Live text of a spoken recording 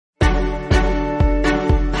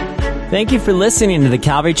Thank you for listening to the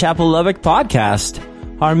Calvary Chapel Lubbock podcast.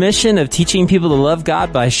 Our mission of teaching people to love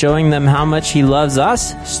God by showing them how much He loves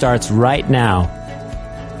us starts right now.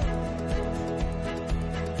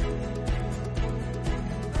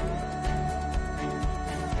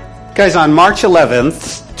 Guys, on March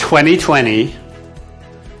 11th, 2020,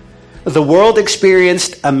 the world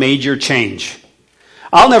experienced a major change.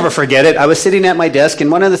 I'll never forget it. I was sitting at my desk,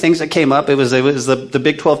 and one of the things that came up, it was the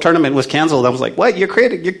Big 12 tournament was canceled. I was like, "What? You're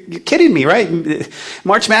kidding me, right?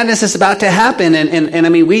 March Madness is about to happen." And I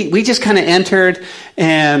mean, we just kind of entered,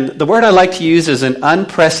 and the word I like to use is an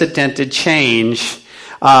unprecedented change,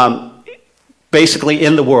 basically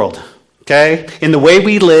in the world. Okay? In the way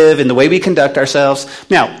we live, in the way we conduct ourselves.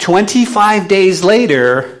 Now, 25 days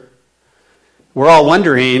later, we're all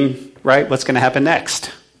wondering, right, what's going to happen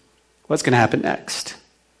next? What's going to happen next?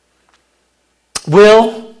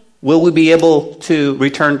 Will we be able to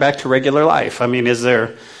return back to regular life? I mean, is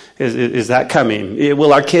that coming?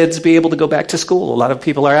 Will our kids be able to go back to school? A lot of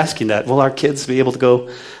people are asking that. Will our kids be able to go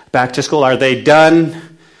back to school? Are they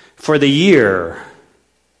done for the year?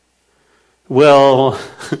 Will,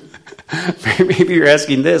 maybe you're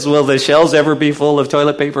asking this, will the shelves ever be full of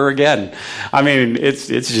toilet paper again? I mean, it's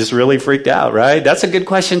just really freaked out, right? That's a good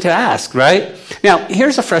question to ask, right? Now,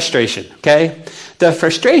 here's a frustration, okay? The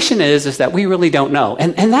frustration is that we really don't know.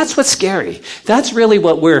 And that's what's scary. That's really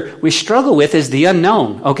what we struggle with is the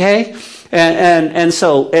unknown, okay? And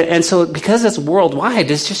so because it's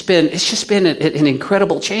worldwide, it's just been an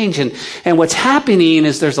incredible change. And what's happening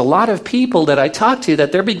is there's a lot of people that I talk to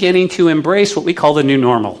that they're beginning to embrace what we call the new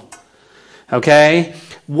normal. Okay?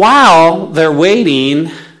 While they're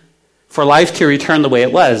waiting for life to return the way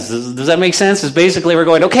it was. Does that make sense? It's basically we're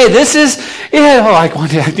going, okay,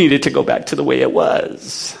 I needed to go back to the way it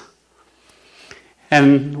was.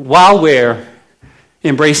 And while we're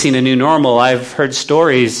embracing a new normal, I've heard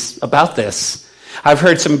stories about this. I've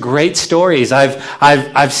heard some great stories.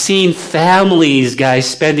 I've seen families, guys,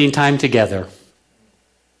 spending time together.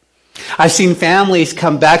 I've seen families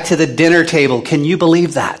come back to the dinner table. Can you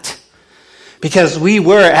believe that? Because we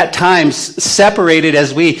were at times separated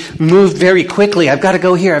as we moved very quickly. I've got to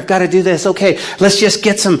go here. I've got to do this. Okay, let's just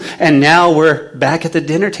get some. And now we're back at the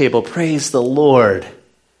dinner table. Praise the Lord.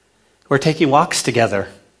 We're taking walks together.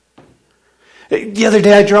 The other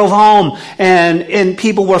day I drove home and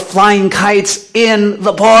people were flying kites in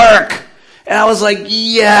the park. And I was like,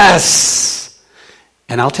 yes.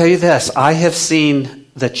 And I'll tell you this. I have seen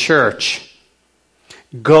the church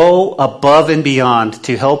go above and beyond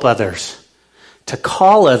to help others, to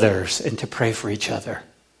call others, and to pray for each other.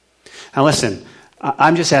 Now listen,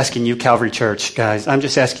 I'm just asking you, Calvary Church, guys, I'm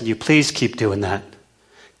just asking you, please keep doing that.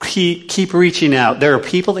 Keep reaching out. There are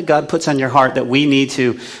people that God puts on your heart that we need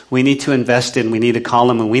to invest in. We need to call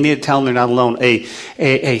them, and we need to tell them they're not alone.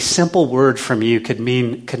 A simple word from you could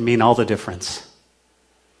mean all the difference.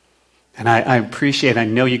 And I appreciate, I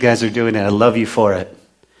know you guys are doing it. I love you for it.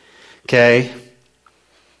 Okay?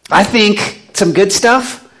 I think some good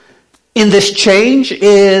stuff in this change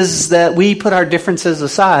is that we put our differences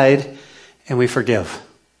aside and we forgive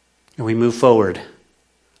and we move forward.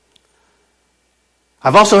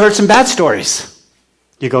 I've also heard some bad stories.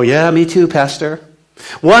 You go, yeah, me too, Pastor.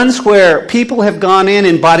 Ones where people have gone in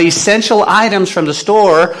and bought essential items from the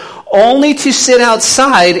store only to sit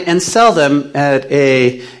outside and sell them at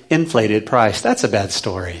a inflated price. That's a bad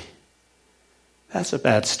story. That's a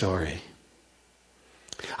bad story.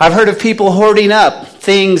 I've heard of people hoarding up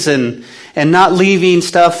things and not leaving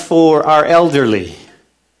stuff for our elderly.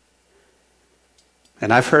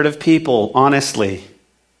 And I've heard of people, honestly,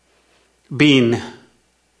 being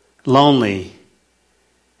lonely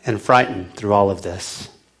and frightened through all of this.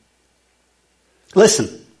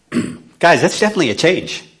 Listen, guys, that's definitely a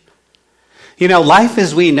change. You know, life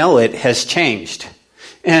as we know it has changed.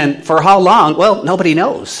 And for how long? Well, nobody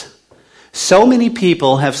knows. So many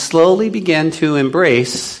people have slowly begun to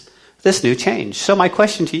embrace this new change. So my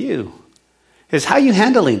question to you is, how are you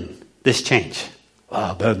handling this change?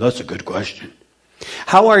 Oh, Ben, that's a good question.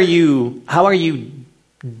 How are you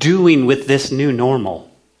doing with this new normal?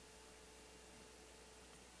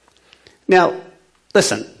 Now,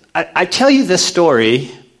 listen, I tell you this story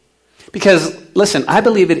because, listen, I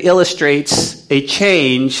believe it illustrates a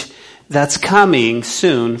change that's coming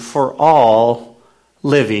soon for all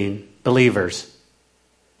living believers.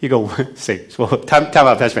 You go, say, well, time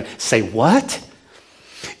out, Pastor. Say what?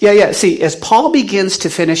 Yeah. See, as Paul begins to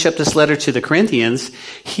finish up this letter to the Corinthians,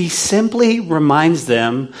 he simply reminds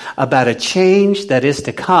them about a change that is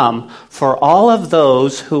to come for all of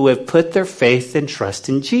those who have put their faith and trust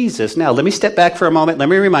in Jesus. Now, let me step back for a moment. Let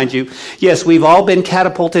me remind you, yes, we've all been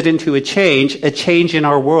catapulted into a change in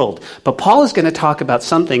our world. But Paul is going to talk about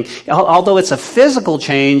something, although it's a physical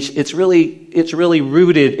change, it's really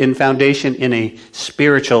rooted in foundation in a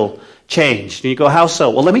spiritual change. And you go, how so?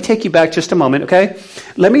 Well, let me take you back just a moment, okay?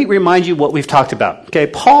 Let me remind you what we've talked about, okay?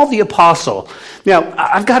 Paul the Apostle. Now,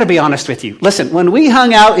 I've got to be honest with you. Listen, when we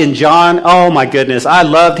hung out in John, oh my goodness, I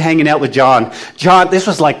loved hanging out with John. John, this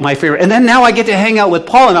was like my favorite. And then now I get to hang out with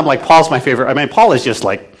Paul, and I'm like, Paul's my favorite. I mean, Paul is just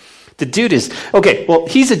like, the dude is, okay, well,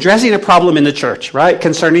 he's addressing a problem in the church, right?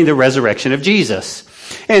 Concerning the resurrection of Jesus.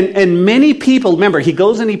 And many people, remember, he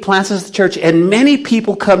goes and he plants the church, and many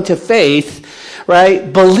people come to faith,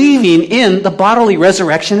 right, believing in the bodily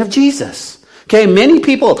resurrection of Jesus. Okay, many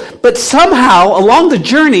people, but somehow along the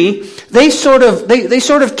journey, they sort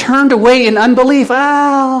of turned away in unbelief.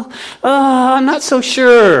 I'm not so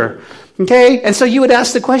sure. Okay, and so you would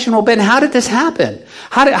ask the question, well, Ben, how did this happen?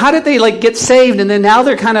 How did they get saved, and then now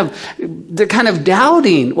they're kind of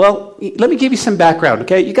doubting? Well, let me give you some background.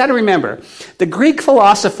 Okay, you got to remember the Greek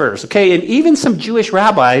philosophers. Okay, and even some Jewish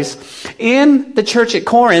rabbis in the church at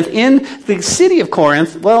Corinth, in the city of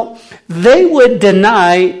Corinth. Well, they would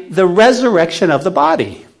deny the resurrection of the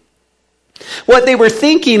body. What they were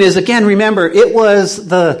thinking is, again, remember, it was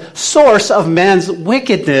the source of man's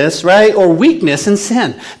wickedness, right, or weakness and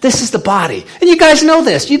sin. This is the body. And you guys know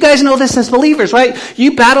this. You guys know this as believers, right?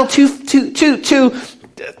 You battle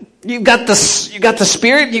you've got the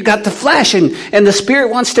spirit, you've got the flesh, and the spirit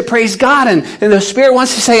wants to praise God, and the spirit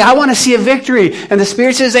wants to say, I want to see a victory. And the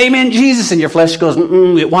spirit says, Amen, Jesus, and your flesh goes,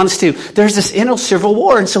 it wants to. There's this inner civil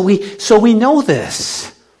war, and so we know this.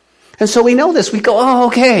 And so we know this. We go, oh,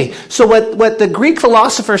 okay. So what the Greek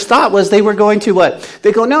philosophers thought was they were going to what?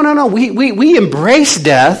 They go, no. We embrace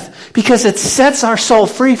death because it sets our soul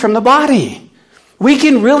free from the body. We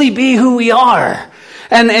can really be who we are.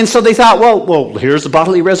 And so they thought, well, here's the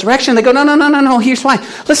bodily resurrection. They go, no, here's why.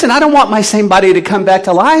 Listen, I don't want my same body to come back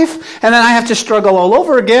to life, and then I have to struggle all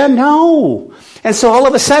over again. No. And so all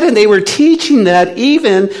of a sudden they were teaching that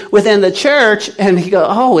even within the church, and he go,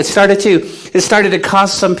 oh, it started to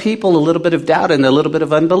cause some people a little bit of doubt and a little bit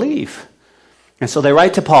of unbelief. And so they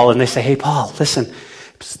write to Paul and they say, hey, Paul, listen,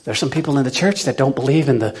 there's some people in the church that don't believe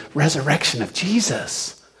in the resurrection of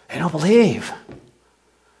Jesus. They don't believe.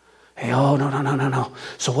 Hey, oh, no.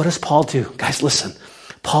 So what does Paul do? Guys, listen.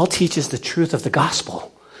 Paul teaches the truth of the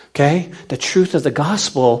gospel. Okay? The truth of the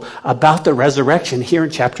gospel about the resurrection here in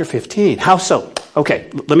chapter 15. How so? Okay,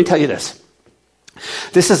 let me tell you this.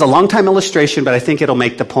 This is a long-time illustration, but I think it'll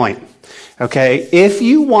make the point. Okay? If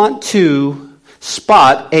you want to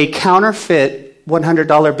spot a counterfeit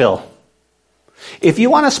 $100 bill, if you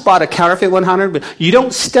want to spot a counterfeit $100 bill, you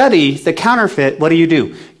don't study the counterfeit. What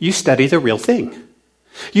do? You study the real thing.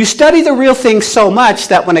 You study the real thing so much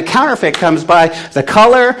that when a counterfeit comes by, the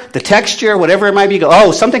color, the texture, whatever it might be, you go,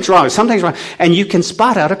 oh, something's wrong, and you can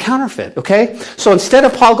spot out a counterfeit, okay? So instead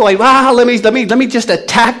of Paul going, wow, let me just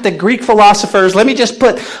attack the Greek philosophers, let me just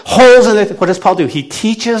put holes in it, what does Paul do? He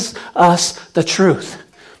teaches us the truth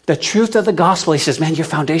of the gospel. He says, man, your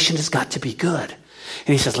foundation has got to be good.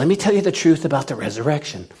 And he says, let me tell you the truth about the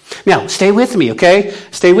resurrection. Now, stay with me, okay?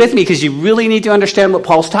 Stay with me because you really need to understand what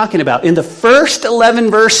Paul's talking about. In the first 11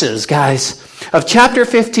 verses, guys, of chapter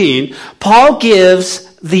 15, Paul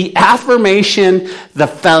gives the affirmation, the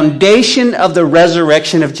foundation of the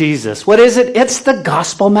resurrection of Jesus. What is it? It's the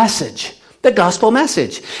gospel message. The gospel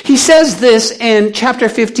message. He says this in chapter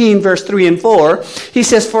 15, verse 3 and 4. He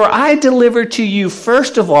says, for I delivered to you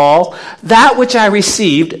first of all that which I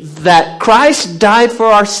received, that Christ died for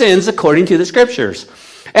our sins according to the Scriptures,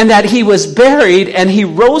 and that he was buried and he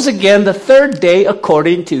rose again the third day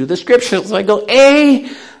according to the Scriptures. So I go,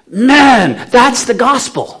 amen. That's the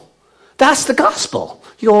gospel. That's the gospel.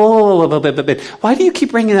 You go, but why do you keep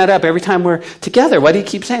bringing that up every time we're together? Why do you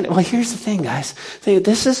keep saying it? Well, here's the thing, guys.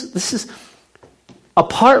 This is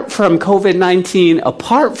apart from COVID-19,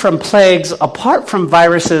 apart from plagues, apart from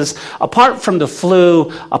viruses, apart from the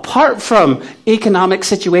flu, apart from economic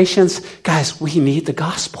situations, guys, we need the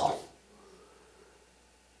gospel.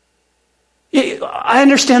 I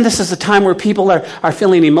understand this is a time where people are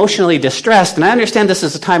feeling emotionally distressed, and I understand this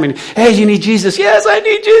is a time when, hey, you need Jesus. Yes, I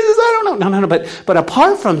need Jesus. I don't know. No. But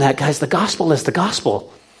apart from that, guys, the gospel is the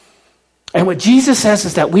gospel. And what Jesus says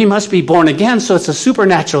is that we must be born again, so it's a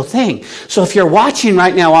supernatural thing. So if you're watching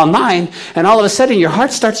right now online, and all of a sudden your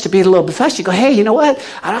heart starts to beat a little bit fast, you go, hey, you know what?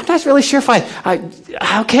 I'm not really sure if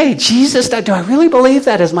okay, Jesus, do I really believe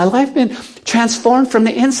that? Has my life been transformed from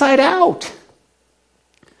the inside out?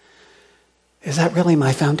 Is that really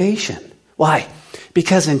my foundation? Why?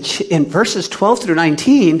 Because in verses 12 through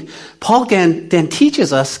 19, Paul then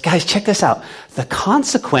teaches us, guys, check this out, the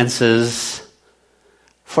consequences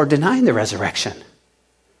for denying the resurrection.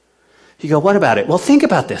 You go, what about it? Well, think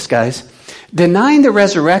about this, guys. Denying the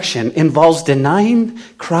resurrection involves denying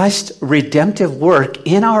Christ's redemptive work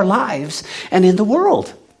in our lives and in the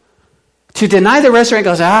world. To deny the resurrection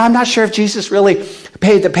goes, I'm not sure if Jesus really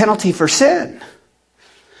paid the penalty for sin.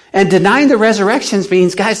 And denying the resurrection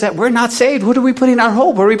means, guys, that we're not saved. What are we putting our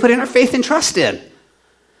hope? What are we putting our faith and trust in?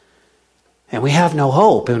 And we have no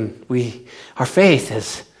hope, and our faith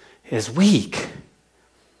is weak.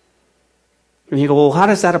 And you go, well, how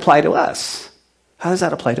does that apply to us? How does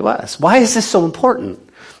that apply to us? Why is this so important?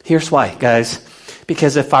 Here's why, guys.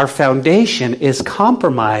 Because if our foundation is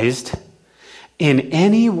compromised in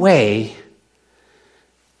any way,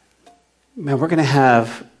 man, we're going to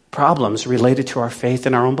have problems related to our faith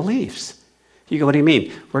and our own beliefs. You go, what do you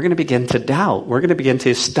mean? We're going to begin to doubt. We're going to begin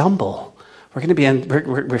to stumble. We're going to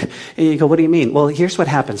and you go, what do you mean? Well, here's what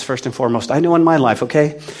happens first and foremost. I know in my life,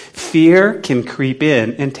 okay? Fear can creep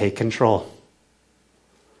in and take control.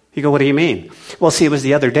 You go, what do you mean? Well, see, it was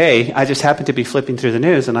the other day. I just happened to be flipping through the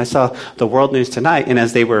news, and I saw the World News Tonight, and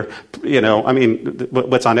as they were,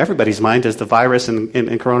 what's on everybody's mind is the virus and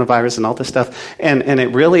coronavirus and all this stuff, and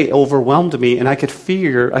it really overwhelmed me, and I could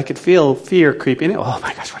feel fear creeping in. Oh,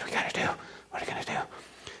 my gosh, what are we going to do? What are we going to do?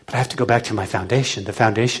 But I have to go back to my foundation. The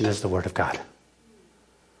foundation is the Word of God.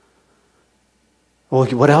 Well,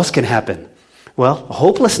 what else can happen? Well,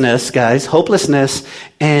 hopelessness, guys,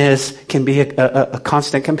 can be a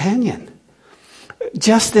constant companion.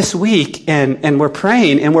 Just this week, and we're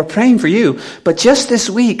praying for you, but just this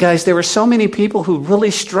week, guys, there were so many people who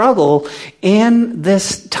really struggle in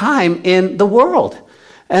this time in the world.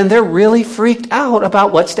 And they're really freaked out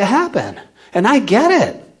about what's to happen. And I get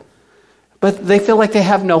it. But they feel like they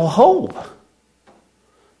have no hope.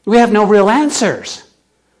 We have no real answers.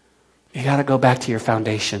 You got to go back to your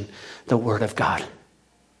foundation, the Word of God.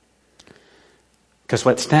 Because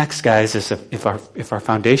what's next, guys, is if our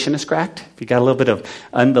foundation is cracked, if you got a little bit of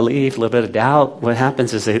unbelief, a little bit of doubt, what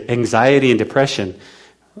happens is that anxiety and depression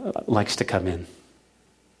likes to come in.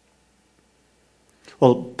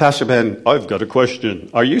 Well, Pastor Ben, I've got a question.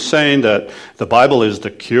 Are you saying that the Bible is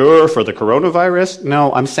the cure for the coronavirus?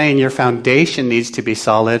 No, I'm saying your foundation needs to be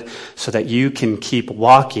solid so that you can keep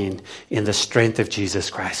walking in the strength of Jesus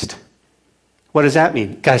Christ. What does that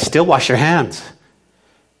mean? Guys, still wash your hands.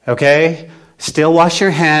 Okay? Still wash your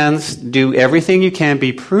hands. Do everything you can.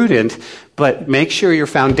 Be prudent. But make sure your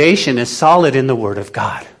foundation is solid in the Word of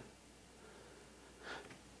God.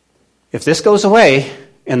 If this goes away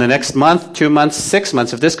in the next month, 2 months, 6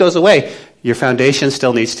 months, if this goes away, your foundation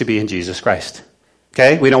still needs to be in Jesus Christ.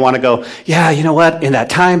 Okay? We don't want to go, yeah, you know what? In that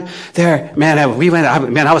time there,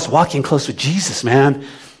 I was walking close with Jesus, man.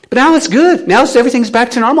 But now it's good. Now everything's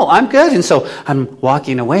back to normal. I'm good. And so I'm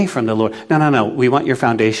walking away from the Lord. No. We want your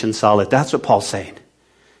foundation solid. That's what Paul's saying.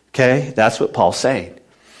 Okay? That's what Paul's saying.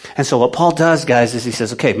 And so what Paul does, guys, is he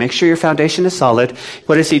says, okay, make sure your foundation is solid.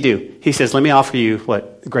 What does he do? He says, let me offer you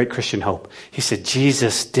great Christian hope. He said,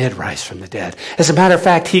 Jesus did rise from the dead. As a matter of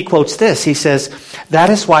fact, he quotes this. He says, that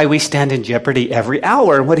is why we stand in jeopardy every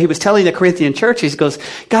hour. And what he was telling the Corinthian church, he goes,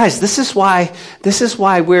 guys, this is why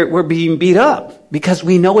we're being beat up. Because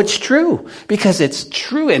we know it's true. Because it's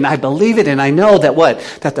true, and I believe it, and I know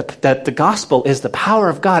that the gospel is the power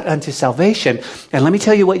of God unto salvation. And let me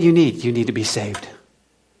tell you what you need. You need to be saved.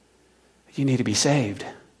 You need to be saved.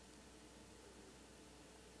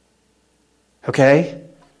 Okay?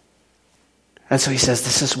 And so he says,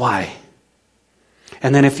 this is why.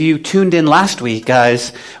 And then if you tuned in last week,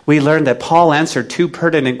 guys, we learned that Paul answered 2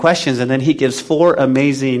 pertinent questions, and then he gives 4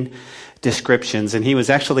 amazing descriptions. And he was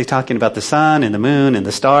actually talking about the sun and the moon and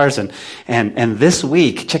the stars. And this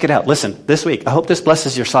week, check it out. Listen, this week, I hope this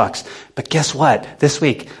blesses your socks. But guess what? This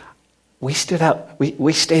week, we stayed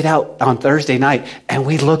out on Thursday night, and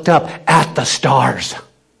we looked up at the stars.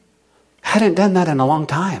 Hadn't done that in a long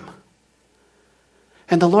time.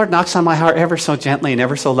 And the Lord knocks on my heart ever so gently and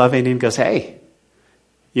ever so loving, and goes, hey,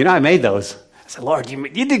 I made those. I said, Lord, you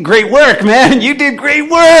did great work, man. You did great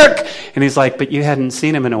work. And he's like, but you hadn't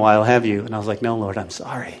seen him in a while, have you? And I was like, no, Lord, I'm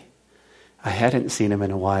sorry. I hadn't seen him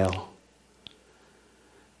in a while.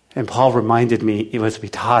 And Paul reminded me, as we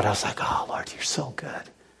taught, I was like, oh, Lord, you're so good.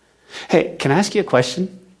 Hey, can I ask you a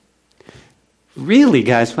question? Really,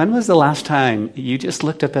 guys, when was the last time you just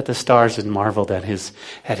looked up at the stars and marveled at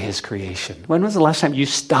his creation? When was the last time you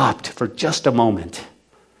stopped for just a moment?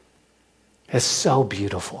 It's so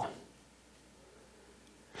beautiful.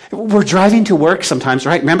 We're driving to work sometimes,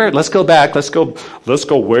 right? Remember, let's go back. Let's go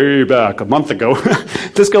way back a month ago.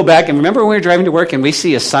 Let's go back. And remember when we were driving to work and we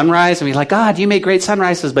see a sunrise and we're like, God, you make great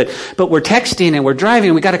sunrises, but we're texting and we're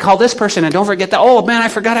driving. We got to call this person and don't forget that. Oh man, I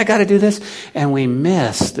forgot I got to do this. And we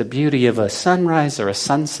miss the beauty of a sunrise or a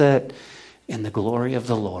sunset in the glory of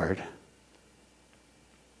the Lord.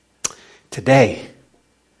 Today,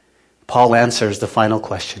 Paul answers the final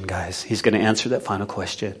question, guys. He's going to answer that final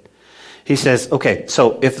question. He says, okay,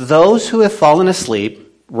 so if those who have fallen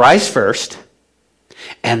asleep rise first,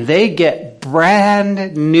 and they get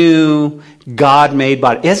brand new God-made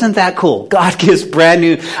body. Isn't that cool? God gives brand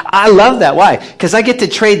new. I love that. Why? Because I get to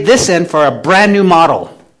trade this in for a brand new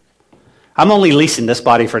model. I'm only leasing this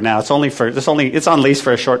body for now. It's on lease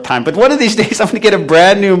for a short time. But one of these days, I'm going to get a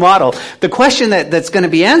brand new model. The question that's going to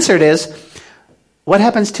be answered is, what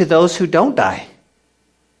happens to those who don't die?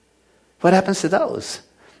 What happens to those?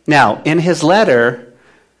 Now, in his letter,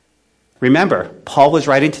 remember, Paul was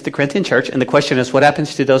writing to the Corinthian church, and the question is, what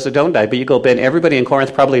happens to those who don't die? But you go, Ben, everybody in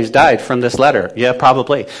Corinth probably has died from this letter. Yeah,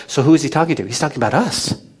 probably. So who is he talking to? He's talking about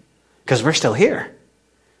us, because we're still here.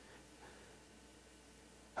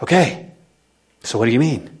 Okay, so what do you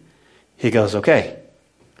mean? He goes, okay,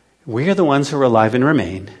 we are the ones who are alive and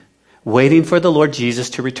remain, waiting for the Lord Jesus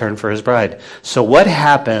to return for his bride. So what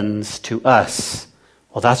happens to us?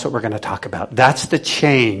 Well, that's what we're going to talk about. That's the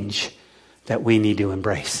change that we need to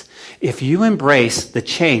embrace. If you embrace the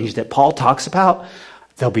change that Paul talks about,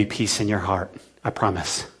 there'll be peace in your heart. I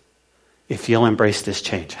promise. If you'll embrace this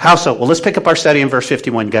change. How so? Well, let's pick up our study in verse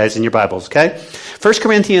 51, guys, in your Bibles, okay? 1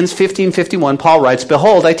 Corinthians 15:51, Paul writes,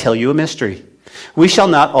 Behold, I tell you a mystery. We shall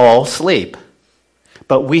not all sleep,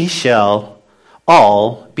 but we shall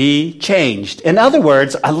all be changed. In other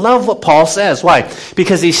words, I love what Paul says. Why?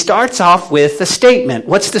 Because he starts off with a statement.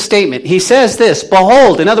 What's the statement? He says this,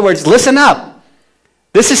 behold, in other words, listen up.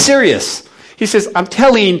 This is serious. He says, I'm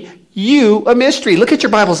telling you a mystery. Look at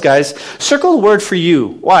your Bibles, guys. Circle the word for you.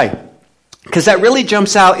 Why? Because that really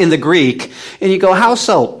jumps out in the Greek. And you go, how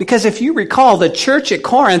so? Because if you recall, the church at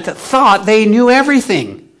Corinth thought they knew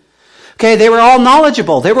everything. Okay, they were all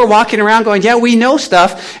knowledgeable. They were walking around going, yeah, we know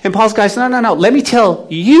stuff. And Paul's guys, no. Let me tell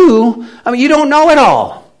you. You don't know it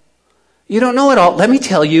all. You don't know it all. Let me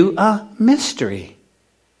tell you a mystery.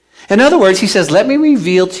 In other words, he says, let me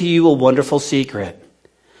reveal to you a wonderful secret.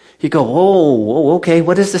 You go, whoa, okay,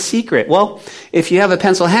 what is the secret? Well, if you have a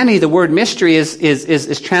pencil handy, the word mystery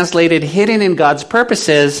is translated hidden in God's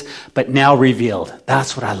purposes, but now revealed.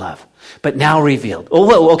 That's what I love. But now revealed.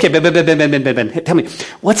 Oh, okay, Ben, tell me,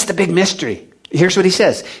 what's the big mystery? Here's what he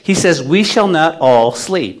says. He says, we shall not all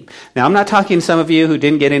sleep. Now, I'm not talking to some of you who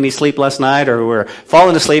didn't get any sleep last night or were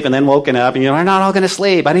falling asleep and then woken up and we're not all going to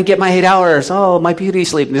sleep. I didn't get my 8 hours. Oh, my beauty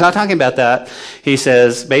sleep. He's not talking about that. He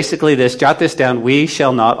says, basically this, jot this down, we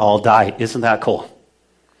shall not all die. Isn't that cool?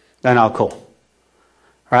 That's not cool.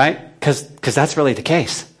 Right? Because that's really the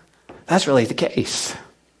case. That's really the case.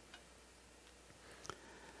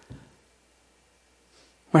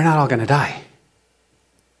 We're not all going to die.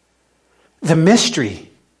 The mystery,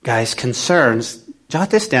 guys, concerns, jot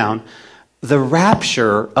this down, the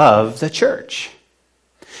rapture of the church.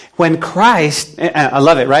 When Christ, I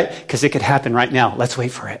love it, right? Because it could happen right now. Let's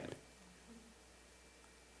wait for it.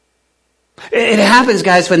 It happens,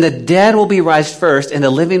 guys, when the dead will be raised first and the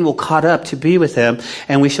living will caught up to be with him,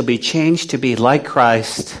 and we shall be changed to be like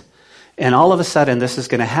Christ. And all of a sudden, this is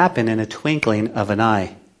going to happen in a twinkling of an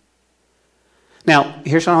eye. Now,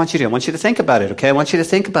 here's what I want you to do. I want you to think about it, okay? I want you to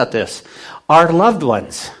think about this. Our loved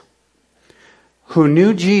ones who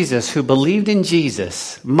knew Jesus, who believed in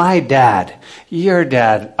Jesus, my dad, your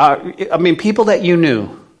dad, people that you knew,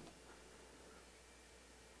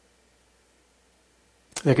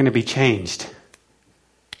 they're going to be changed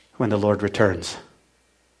when the Lord returns.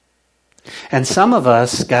 And some of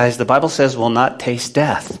us, guys, the Bible says will not taste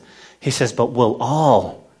death. He says, but we'll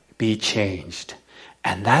all be changed.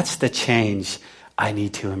 And that's the change I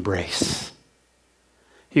need to embrace.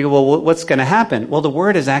 You go, well, what's going to happen? Well, the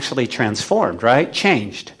word is actually transformed, right?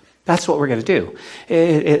 Changed. That's what we're going to do.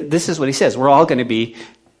 This is what he says. We're all going to be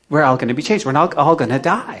changed. We're not all going to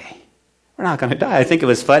die. We're not going to die. I think it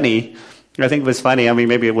was funny.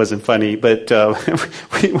 Maybe it wasn't funny, but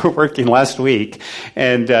we were working last week,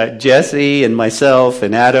 and Jesse and myself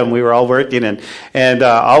and Adam, we were all working, and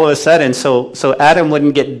all of a sudden, so Adam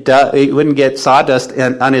wouldn't get sawdust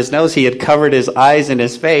on his nose. He had covered his eyes and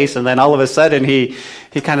his face, and then all of a sudden he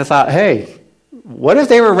kind of thought, hey, what if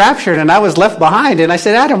they were raptured and I was left behind? And I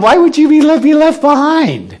said, Adam, why would you be left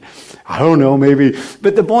behind? I don't know, maybe.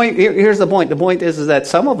 But the point, here's the point. The point is that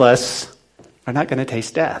some of us are not going to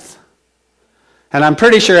taste death. And I'm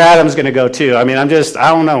pretty sure Adam's going to go too. I mean, I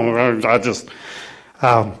don't know.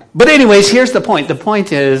 But anyways, here's the point. The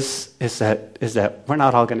point is that we're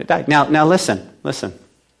not all going to die. Now listen.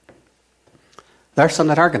 There are some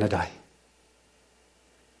that are going to die.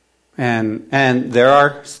 And there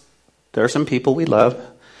are some people we love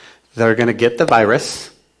that are going to get the virus,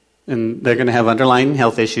 and they're going to have underlying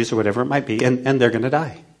health issues or whatever it might be, and they're going to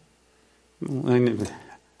die.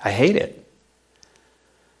 I hate it.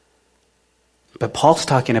 But Paul's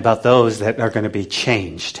talking about those that are going to be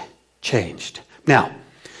changed. Now,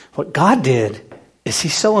 what God did is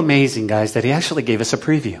he's so amazing, guys, that he actually gave us a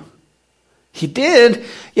preview. He did.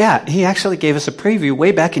 Yeah, he actually gave us a preview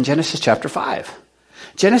way back in Genesis chapter 5.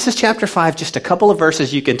 Genesis chapter 5, just a couple of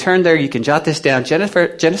verses. You can turn there. You can jot this down.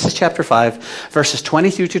 Genesis chapter 5, verses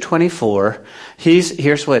 20 through to 24.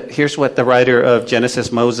 Here's what the writer of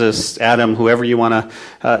Genesis, Moses, Adam, whoever you want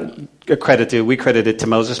to credit to. We credit it to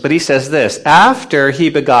Moses. But he says this. After he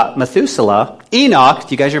begot Methuselah, Enoch, do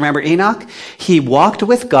you guys remember Enoch? He walked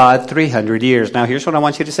with God 300 years. Now, here's what I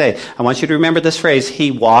want you to say. I want you to remember this phrase.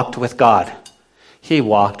 He walked with God. He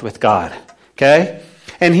walked with God. Okay?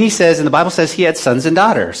 And he says, and the Bible says he had sons and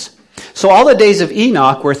daughters. So all the days of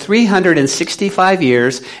Enoch were 365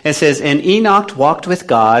 years. And it says, and Enoch walked with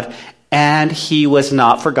God, and he was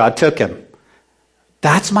not, for God took him.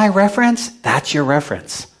 That's my reference. That's your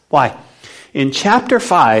reference. Why? In chapter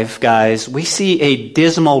 5, guys, we see a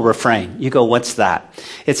dismal refrain. You go, what's that?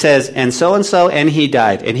 It says, and so, and he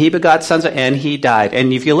died. And he begot sons, and he died.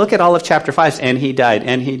 And if you look at all of chapter 5, and he died,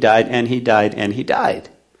 and he died, and he died, and he died.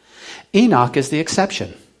 Enoch is the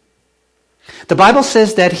exception. The Bible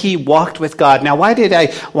says that he walked with God. Now, why did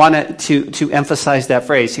I want to emphasize that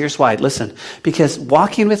phrase? Here's why. Listen, because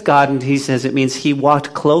walking with God, and he says it means he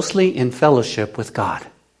walked closely in fellowship with God.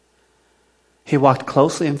 He walked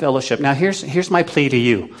closely in fellowship. Now, here's my plea to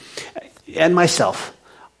you and myself.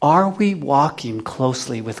 Are we walking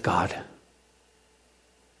closely with God?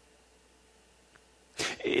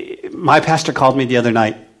 My pastor called me the other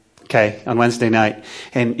night. Okay, on Wednesday night,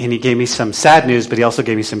 and he gave me some sad news, but he also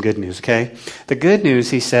gave me some good news, okay? The good news,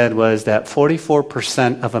 he said, was that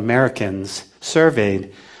 44% of Americans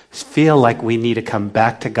surveyed feel like we need to come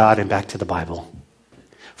back to God and back to the Bible.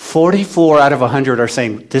 44 out of 100 are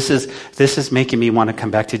saying, this is making me want to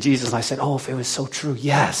come back to Jesus. And I said, oh, if it was so true,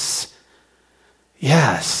 yes.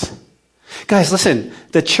 Yes. Guys, listen,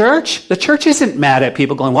 the church isn't mad at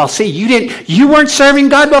people going, well, see, you weren't serving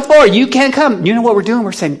God before. You can't come. You know what we're doing?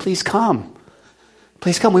 We're saying, please come.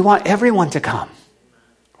 Please come. We want everyone to come.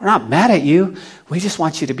 We're not mad at you. We just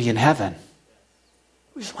want you to be in heaven.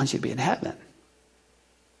 We just want you to be in heaven.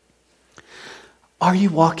 Are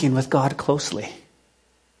you walking with God closely?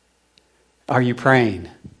 Are you praying?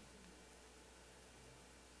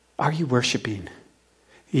 Are you worshiping?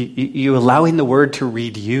 You allowing the word to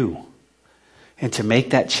read you? And to make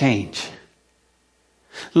that change.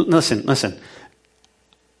 Listen.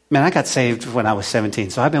 Man, I got saved when I was 17,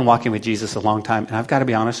 so I've been walking with Jesus a long time, and I've got to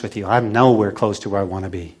be honest with you, I'm nowhere close to where I want to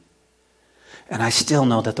be. And I still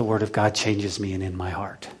know that the Word of God changes me and in my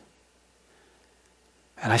heart.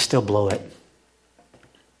 And I still blow it.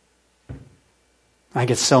 I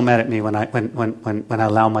get so mad at me when I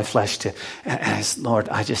allow my flesh to, Lord,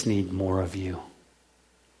 I just need more of you.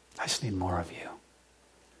 I just need more of you.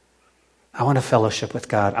 I want to fellowship with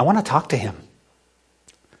God. I want to talk to him.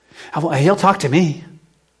 He'll talk to me.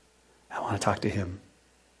 I want to talk to him.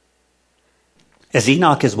 As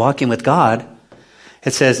Enoch is walking with God,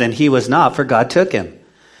 it says, and he was not, for God took him.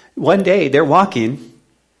 One day they're walking,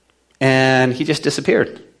 and he just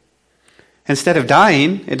disappeared. Instead of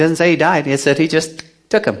dying, it doesn't say he died. It said he just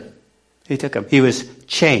took him. He took him. He was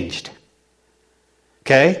changed.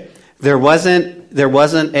 Okay? There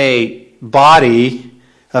wasn't a body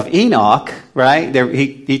of Enoch, right?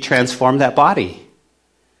 He transformed that body.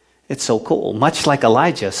 It's so cool, much like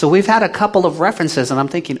Elijah. So we've had a couple of references, and I'm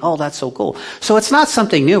thinking, oh, that's so cool. So it's not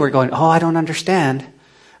something new. We're going, oh, I don't understand.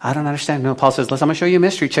 No, Paul says, listen, I'm going to show you a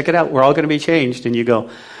mystery. Check it out. We're all going to be changed. And you go,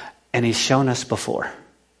 and he's shown us before.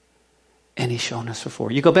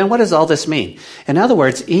 You go, Ben, what does all this mean? In other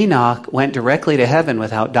words, Enoch went directly to heaven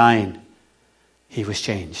without dying. He was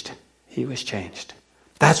changed.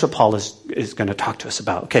 That's what Paul is going to talk to us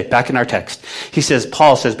about. Okay, back in our text.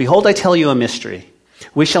 Paul says, behold, I tell you a mystery.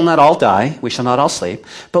 We shall not all die. We shall not all sleep,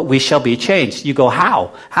 but we shall be changed. You go,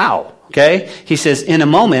 how? Okay? He says, in a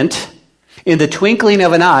moment, In the twinkling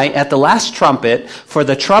of an eye, at the last trumpet, for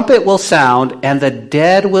the trumpet will sound, and the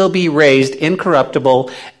dead will be raised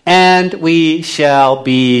incorruptible, and we shall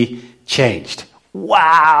be changed.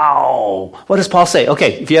 Wow! What does Paul say?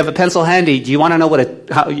 Okay, if you have a pencil handy, do you want to know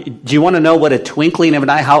what a twinkling of an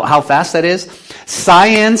eye, how fast that is?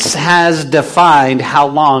 Science has defined how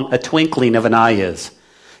long a twinkling of an eye is.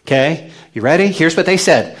 Okay, you ready? Here's what they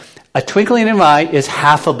said. A twinkling of an eye is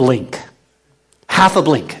half a blink. Half a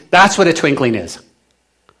blink. That's what a twinkling is.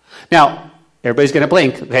 Now, everybody's going to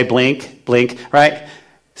blink. Okay, blink, blink, right?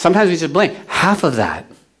 Sometimes we just blink. Half of that.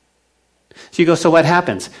 So you go, so what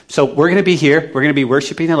happens? So we're going to be here. We're going to be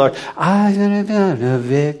worshiping the Lord. I'm going to have a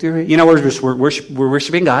victory. You know, we're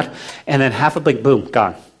worshiping God. And then half a blink, boom,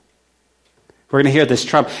 gone. We're going to hear this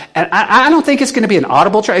trumpet. And I don't think it's going to be an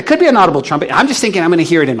audible trumpet. It could be an audible trumpet. I'm just thinking I'm going to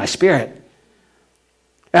hear it in my spirit.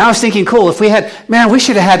 And I was thinking, cool, if we had, man, we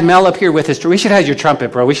should have had Mel up here with us. We should have had your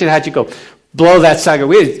trumpet, bro. We should have had you go blow that sucker.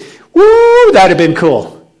 Woo, that'd have been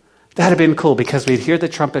cool. That'd have been cool because we'd hear the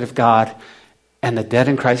trumpet of God and the dead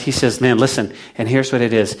in Christ. He says, man, listen, and here's what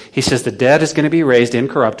it is. He says the dead is going to be raised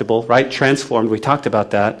incorruptible, right? Transformed. We talked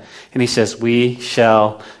about that. And he says, we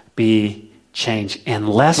shall be changed in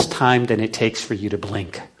less time than it takes for you to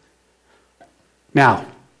blink. Now,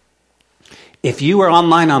 if you were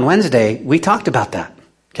online on Wednesday, we talked about that.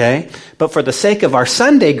 Okay? But for the sake of our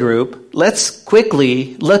Sunday group, let's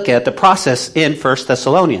quickly look at the process in 1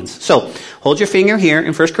 Thessalonians. So, hold your finger here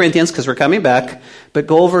in 1 Corinthians because we're coming back, but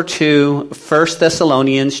go over to 1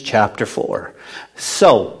 Thessalonians chapter 4.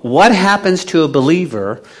 So, what happens to a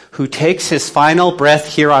believer who takes his final breath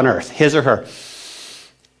here on earth, his or her?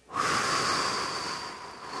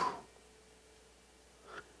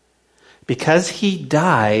 Because he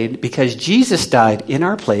died, because Jesus died in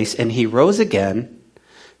our place and he rose again.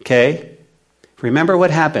 Okay? Remember what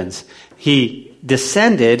happens. He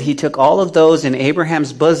descended, he took all of those in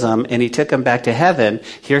Abraham's bosom, and he took them back to heaven.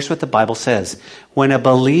 Here's what the Bible says. When a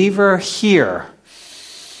believer here,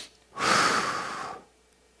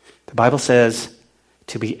 the Bible says,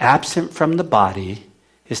 to be absent from the body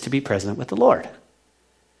is to be present with the Lord.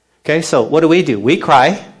 Okay, so what do? We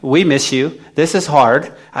cry. We miss you. This is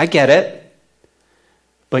hard. I get it.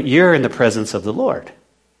 But you're in the presence of the Lord.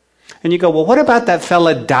 And you go, well, what about that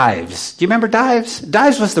fella Dives? Do you remember Dives?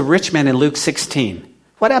 Dives was the rich man in Luke 16.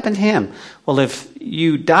 What happened to him? Well, if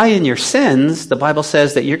you die in your sins, the Bible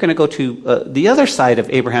says that you're going to go to the other side of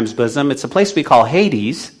Abraham's bosom. It's a place we call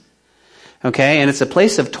Hades. Okay, and it's a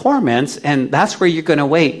place of torments, and that's where you're going to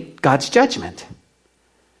wait God's judgment.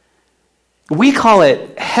 We call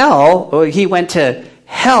it hell. He went to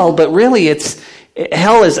hell, but really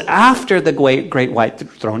hell is after the great white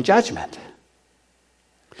throne judgment.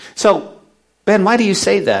 So, Ben, why do you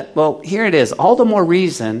say that? Well, here it is. All the more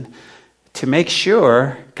reason to make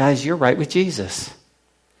sure, guys, you're right with Jesus.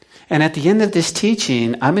 And at the end of this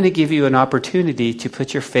teaching, I'm going to give you an opportunity to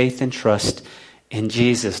put your faith and trust in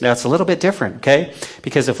Jesus. Now, it's a little bit different, okay?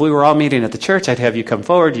 Because if we were all meeting at the church, I'd have you come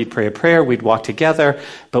forward, you'd pray a prayer, we'd walk together,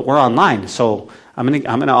 but we're online. So I'm going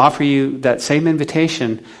to offer you that same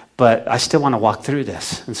invitation, but I still want to walk through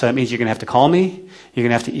this. And so that means you're going to have to call me. You're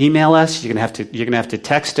going to have to email us. You're going to have to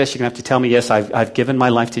text us. You're going to have to tell me, yes, I've given my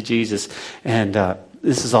life to Jesus. And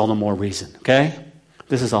this is all the more reason, okay?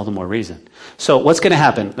 This is all the more reason. So what's going to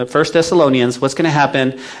happen? 1 Thessalonians, what's going to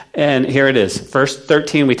happen? And here it is. Verse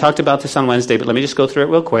 13, we talked about this on Wednesday, but let me just go through it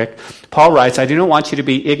real quick. Paul writes, I do not want you to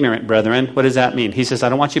be ignorant, brethren. What does that mean? He says, I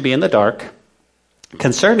don't want you to be in the dark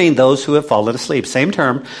concerning those who have fallen asleep. Same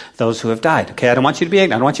term, those who have died. Okay, I don't want you to be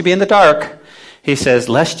ignorant. I don't want you to be in the dark. He says,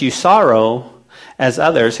 lest you sorrow as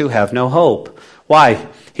others who have no hope. Why?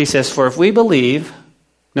 He says, for if we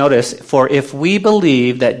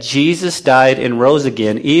believe that Jesus died and rose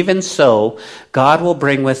again, even so, God will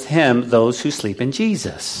bring with him those who sleep in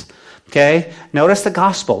Jesus. Okay? Notice the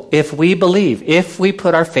gospel. If we believe, if we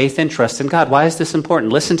put our faith and trust in God. Why is this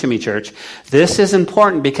important? Listen to me, church. This is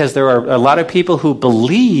important because there are a lot of people who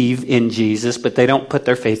believe in Jesus, but they don't put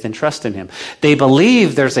their faith and trust in him. They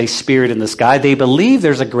believe there's a spirit in the sky. They believe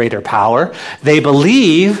there's a greater power. They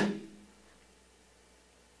believe,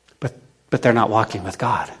 but they're not walking with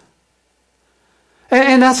God.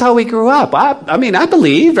 And that's how we grew up. I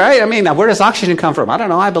believed, right? Where does oxygen come from? I don't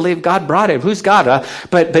know. I believe God brought it. Who's God?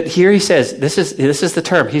 But here he says, this is the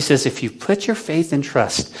term. He says, if you put your faith and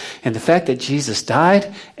trust in the fact that Jesus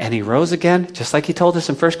died and he rose again, just like he told us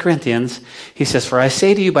in 1 Corinthians, he says, for I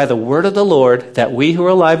say to you by the word of the Lord that we who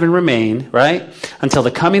are alive and remain, right, until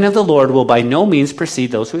the coming of the Lord will by no means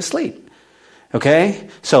precede those who sleep. Okay?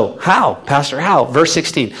 So, how? Pastor, how? Verse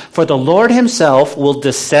 16. For the Lord himself will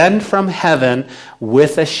descend from heaven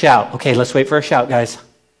with a shout. Okay, let's wait for a shout, guys.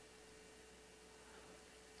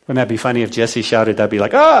 Wouldn't that be funny if Jesse shouted? That'd be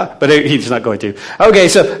like, ah! But he's not going to. Okay,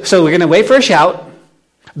 so we're going to wait for a shout.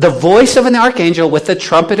 The voice of an archangel with the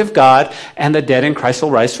trumpet of God, and the dead in Christ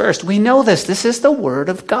will rise first. We know this. This is the word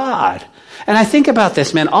of God. And I think about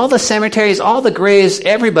this, man. All the cemeteries, all the graves,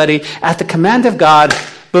 everybody, at the command of God,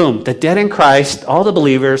 boom, the dead in Christ, all the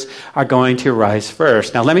believers are going to rise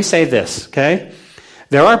first. Now, let me say this, okay?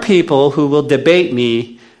 There are people who will debate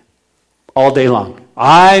me all day long.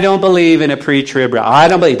 I don't believe in a pre-trib. I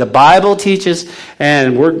don't believe. The Bible teaches,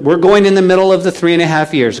 and we're going in the middle of the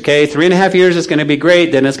 3.5 years, okay? 3.5 years is going to be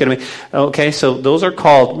great, then it's going to be, okay, so those are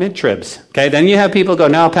called mid-tribs, okay? Then you have people go,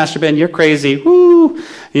 no, Pastor Ben, you're crazy. Woo,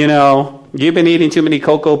 you've been eating too many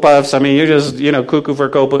Cocoa Puffs. I mean, you're just, cuckoo for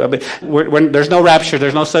Cocoa. There's no rapture.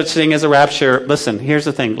 There's no such thing as a rapture. Listen, here's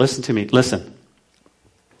the thing. Listen to me. Listen.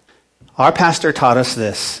 Our pastor taught us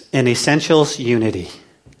this, in essentials, unity.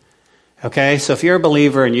 Okay, so if you're a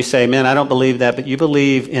believer and you say, man, I don't believe that, but you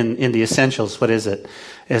believe in the essentials, what is it?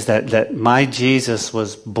 Is that my Jesus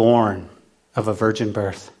was born of a virgin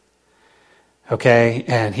birth. Okay,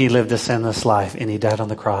 and he lived a sinless life, and he died on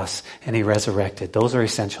the cross, and he resurrected. Those are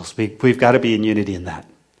essentials. We've got to be in unity in that.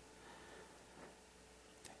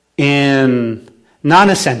 In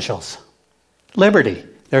non-essentials, liberty,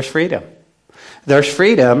 there's freedom. There's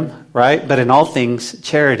freedom, right? But in all things,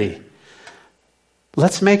 charity.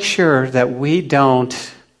 Let's make sure that we don't,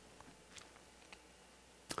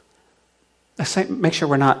 make sure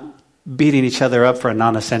we're not beating each other up for a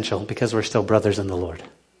non-essential because we're still brothers in the Lord.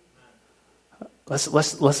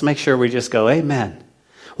 Let's make sure we just go, amen.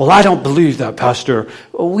 Well, I don't believe that, Pastor.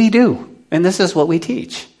 Well, we do, and this is what we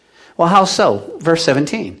teach. Well, how so? Verse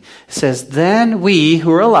 17 it says, then we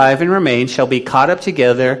who are alive and remain shall be caught up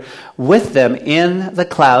together with them in the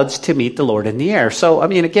clouds to meet the Lord in the air. So,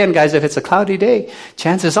 again, guys, if it's a cloudy day,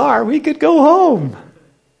 chances are we could go home.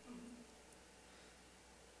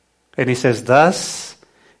 And he says, thus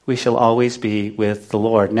we shall always be with the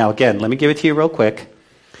Lord. Now, again, let me give it to you real quick.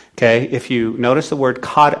 Okay, if you notice the word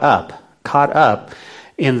caught up,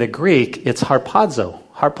 in the Greek, it's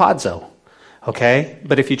harpazo. Okay,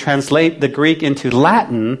 but if you translate the Greek into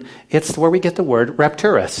Latin, it's where we get the word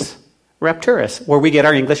rapturus, where we get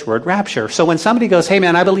our English word rapture. So when somebody goes, hey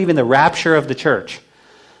man, I believe in the rapture of the church,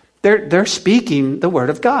 they're speaking the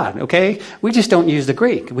word of God, okay? We just don't use the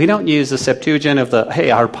Greek. We don't use the Septuagint of the, hey,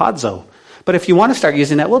 harpazo. But if you want to start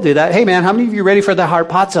using that, we'll do that. Hey man, how many of you are ready for the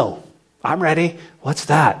harpazo? I'm ready. What's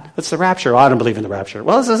that? What's the rapture? Oh, I don't believe in the rapture.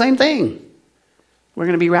 Well, it's the same thing. We're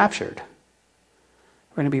going to be raptured.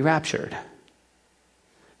 We're going to be raptured.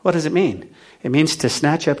 What does it mean? It means to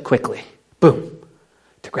snatch up quickly. Boom.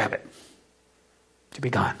 To grab it. To be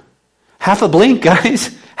gone. Half a blink,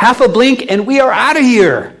 guys. Half a blink and we are out of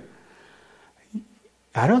here.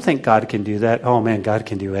 I don't think God can do that. Oh man, God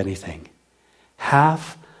can do anything.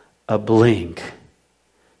 Half a blink.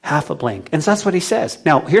 Half a blink. And so that's what he says.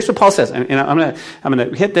 Now, here's what Paul says. And I'm going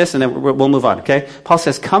to hit this and then we'll move on, okay? Paul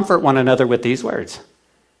says, comfort one another with these words.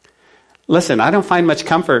 Listen, I don't find much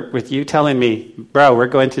comfort with you telling me, bro, we're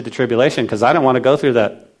going through the tribulation because I don't want to go through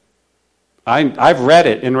that. I've read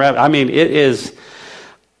it. It is,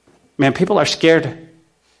 man, people are scared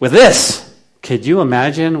with this. Could you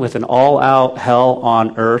imagine with an all-out hell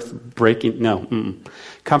on earth breaking? No.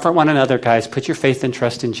 Comfort one another, guys. Put your faith and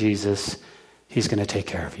trust in Jesus. He's going to take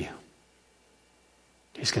care of you.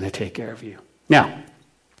 He's going to take care of you. Now,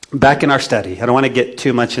 back in our study. I don't want to get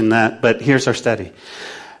too much in that, but here's our study.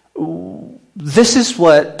 This is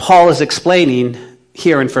what Paul is explaining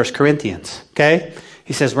here in 1 Corinthians, okay?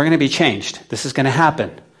 He says we're going to be changed. This is going to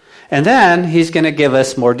happen. And then he's going to give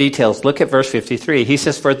us more details. Look at verse 53. He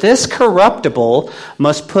says, for this corruptible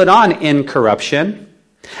must put on incorruption,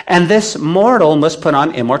 and this mortal must put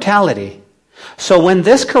on immortality. So when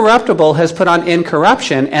this corruptible has put on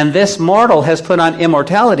incorruption, and this mortal has put on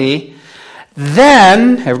immortality,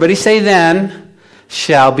 then, everybody say then,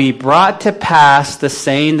 shall be brought to pass the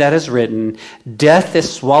saying that is written, death is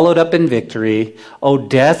swallowed up in victory. O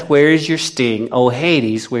death, where is your sting? O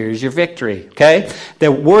Hades, where is your victory? Okay? The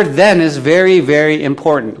word then is very, very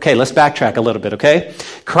important. Okay, let's backtrack a little bit, okay?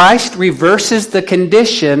 Christ reverses the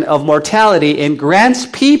condition of mortality and grants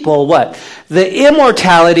people what? The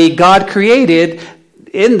immortality God created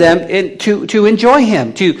in them to enjoy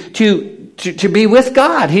Him, to be with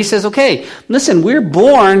God. He says, okay, listen, we're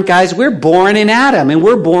born in Adam, and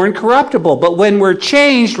we're born corruptible. But when we're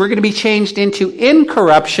changed, we're going to be changed into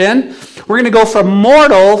incorruption. We're going to go from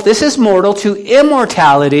mortal, this is mortal, to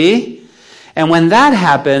immortality. And when that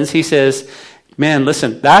happens, he says, man,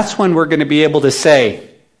 listen, that's when we're going to be able to say,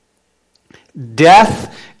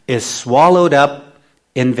 death is swallowed up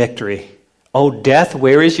in victory. Oh, death,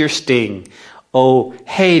 where is your sting? O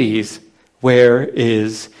Hades, where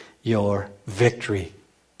is your victory?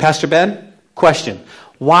 Pastor Ben, question.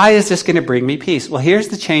 Why is this going to bring me peace? Well, here's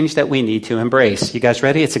the change that we need to embrace. You guys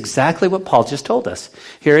ready? It's exactly what Paul just told us.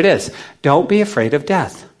 Here it is. Don't be afraid of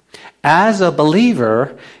death. As a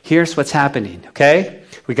believer, here's what's happening, okay?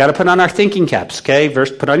 We got to put on our thinking caps, okay?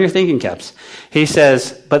 Put on your thinking caps. He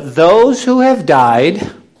says, but those who have died,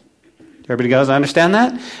 everybody goes, I understand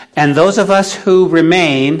that? And those of us who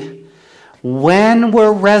remain, when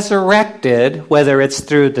we're resurrected, whether it's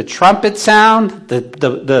through the trumpet sound,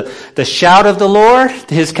 the shout of the Lord,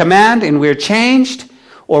 his command, and we're changed,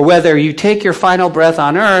 or whether you take your final breath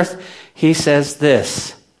on earth, he says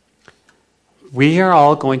this, we are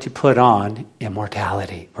all going to put on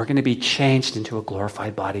immortality. We're going to be changed into a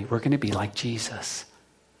glorified body. We're going to be like Jesus.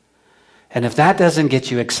 And if that doesn't get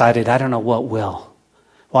you excited, I don't know what will.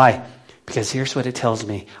 Why? Because here's what it tells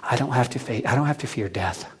me. I don't have to fear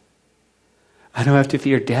death. I don't have to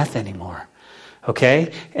fear death anymore.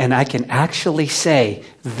 Okay? And I can actually say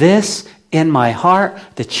this in my heart,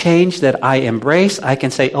 the change that I embrace, I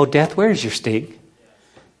can say, oh, death, where's your sting?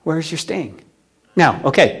 Where's your sting? Now,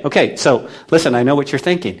 okay, so listen, I know what you're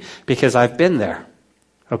thinking because I've been there.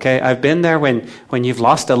 Okay? I've been there when you've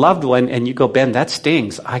lost a loved one and you go, Ben, that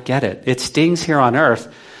stings. I get it. It stings here on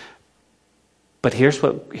earth. But here's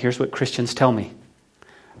what Christians tell me.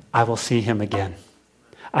 I will see him again.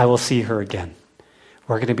 I will see her again.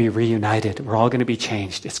 We're going to be reunited. We're all going to be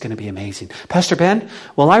changed. It's going to be amazing. Pastor Ben,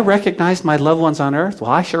 will I recognize my loved ones on earth?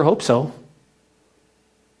 Well, I sure hope so.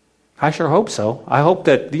 I sure hope so. I hope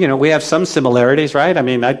that, we have some similarities, right? I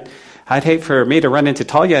mean, I'd hate for me to run into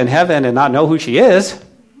Talia in heaven and not know who she is.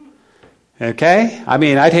 Okay? I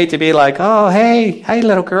mean, I'd hate to be like, oh, hey,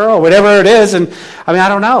 little girl, whatever it is. And I mean, I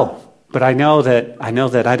don't know. But I know that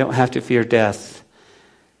I don't have to fear death.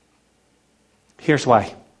 Here's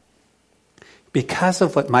why. Because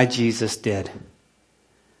of what my Jesus did.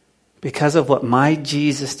 Because of what my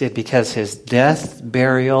Jesus did. Because his death,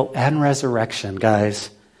 burial, and resurrection, guys.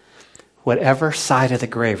 Whatever side of the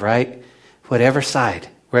grave, right? Whatever side.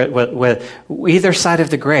 Either side of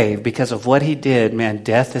the grave, because of what he did, man,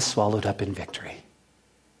 death is swallowed up in victory.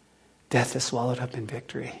 Death is swallowed up in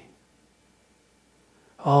victory.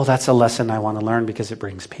 Oh, that's a lesson I want to learn because it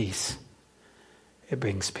brings peace. It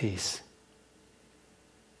brings peace.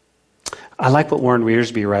 I like what Warren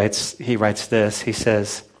Wiersbe writes. He writes this. He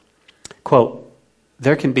says, quote,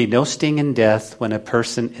 there can be no sting in death when a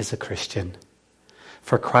person is a Christian.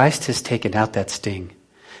 For Christ has taken out that sting.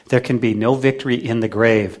 There can be no victory in the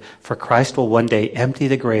grave, for Christ will one day empty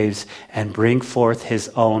the graves and bring forth his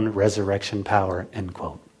own resurrection power, end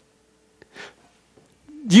quote.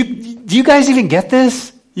 Do you guys even get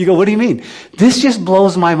this? You go, what do you mean? This just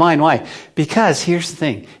blows my mind. Why? Because here's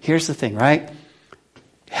the thing, right?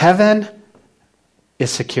 Heaven is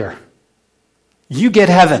secure. You get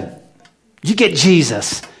heaven. You get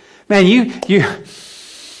Jesus. Man,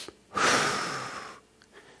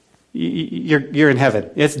 you're in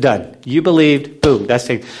heaven. It's done. You believed, boom, that's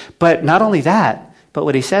it. But not only that, but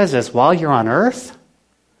what he says is while you're on earth,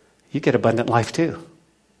 you get abundant life too.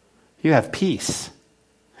 You have peace.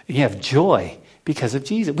 You have joy because of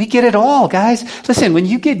Jesus. We get it all, guys. Listen, when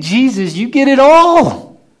you get Jesus, you get it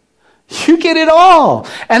all. You get it all.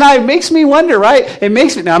 And it makes me wonder, right? It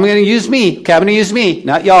makes me, now I'm going to use me. Okay, I'm going to use me,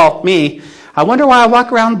 not y'all, me. I wonder why I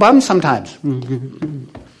walk around bummed sometimes.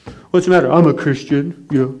 What's the matter? I'm a Christian.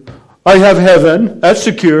 Yeah. I have heaven. That's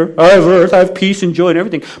secure. I have earth. I have peace and joy and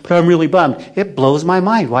everything. But I'm really bummed. It blows my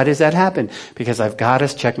mind. Why does that happen? Because I've got to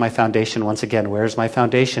check my foundation once again. Where's my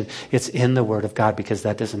foundation? It's in the Word of God because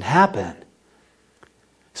that doesn't happen.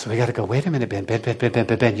 So we got to go, wait a minute,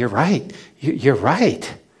 Ben. You're right. You're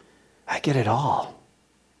right. I get it all.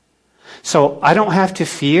 So I don't have to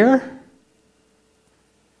fear.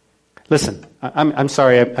 Listen, I'm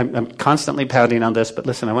sorry. I'm constantly pounding on this, but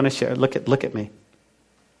listen, I want to share. Look at me.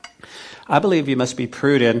 I believe you must be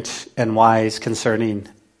prudent and wise concerning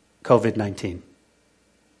COVID-19.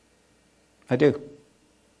 I do.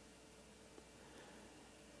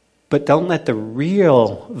 But don't let the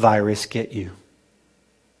real virus get you,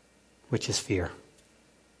 which is fear.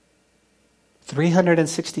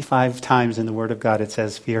 365 times in the Word of God it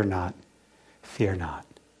says, fear not, fear not.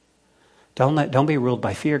 Don't be ruled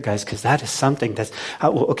by fear, guys, because that is something that's...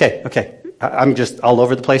 Okay. I'm just all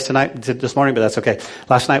over the place this morning, but that's okay.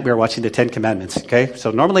 Last night we were watching the Ten Commandments, okay? So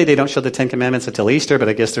normally they don't show the Ten Commandments until Easter, but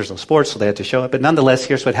I guess there's no sports, so they had to show it. But nonetheless,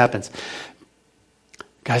 here's what happens.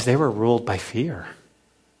 Guys, they were ruled by fear.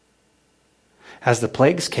 As the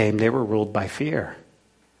plagues came, they were ruled by fear.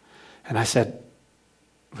 And I said,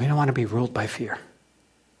 we don't want to be ruled by fear.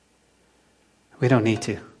 We don't need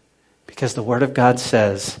to. Because the Word of God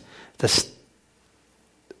says,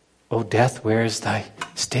 "O death, where is thy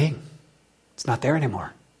sting?" It's not there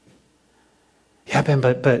anymore. Yeah, Ben,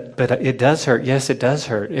 but it does hurt. Yes, it does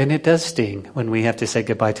hurt. And it does sting when we have to say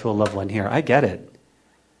goodbye to a loved one here. I get it.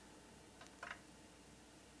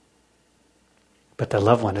 But the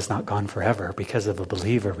loved one is not gone forever. Because of a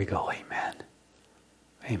believer, we go, amen.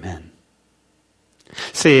 Amen.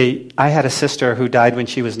 See, I had a sister who died when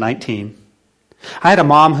she was 19. I had a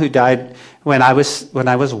mom who died when I was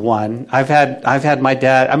 1. I've had my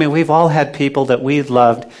dad. I mean, we've all had people that we've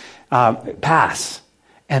loved pass.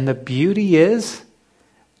 And the beauty is,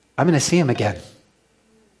 I'm going to see him again.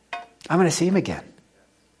 I'm going to see him again.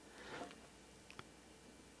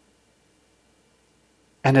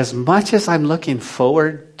 And as much as I'm looking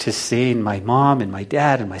forward to seeing my mom and my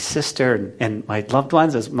dad and my sister and my loved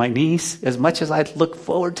ones, as my niece, as much as I look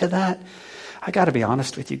forward to that, I got to be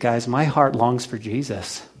honest with you guys, my heart longs for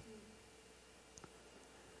Jesus.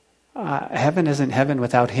 Heaven isn't heaven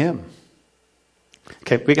without him.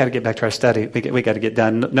 Okay, we got to get back to our study. We got to get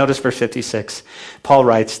done. Notice verse 56. Paul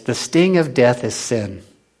writes, "The sting of death is sin,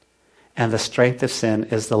 and the strength of sin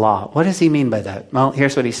is the law." What does he mean by that? Well,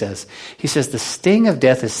 here's what he says. He says, the sting of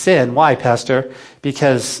death is sin. Why, Pastor?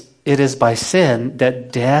 Because it is by sin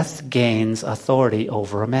that death gains authority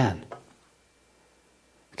over a man.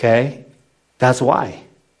 Okay? That's why.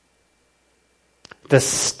 The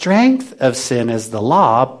strength of sin is the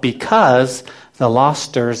law because the law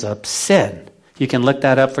stirs up sin. You can look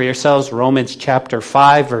that up for yourselves. Romans chapter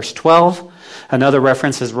 5, verse 12. Another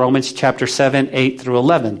reference is Romans chapter 7, 8 through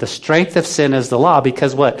 11. The strength of sin is the law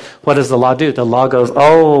because what? What does the law do? The law goes,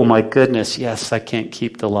 oh my goodness, yes, I can't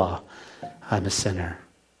keep the law. I'm a sinner.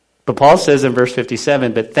 But Paul says in verse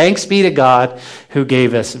 57, "But thanks be to God who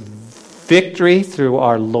gave us victory through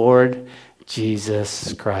our Lord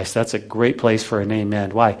Jesus Christ." That's a great place for an amen.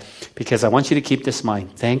 Why? Because I want you to keep this in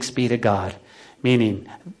mind. Thanks be to God.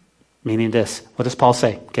 Meaning this. What does Paul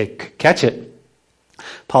say? Okay, catch it.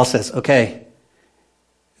 Paul says, okay,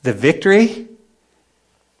 the victory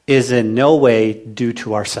is in no way due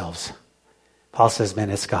to ourselves. Paul says, man,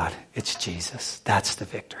 it's God. It's Jesus. That's the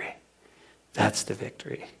victory. That's the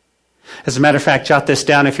victory. As a matter of fact, jot this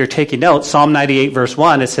down if you're taking notes. Psalm 98 verse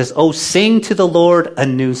 1, it says, "Oh, sing to the Lord a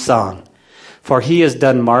new song, for he has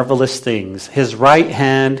done marvelous things. His right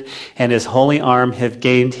hand and his holy arm have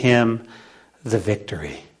gained him the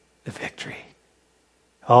victory." The victory.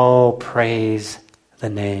 Oh, praise the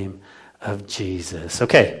name of Jesus.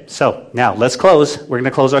 Okay, so now let's close. We're going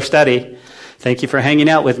to close our study. Thank you for hanging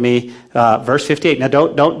out with me. Verse 58. Now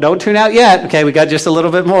don't tune out yet. Okay, we got just a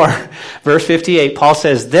little bit more. Verse 58, Paul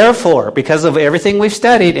says, "Therefore," because of everything we've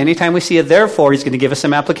studied, anytime we see a therefore, he's going to give us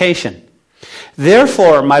some application.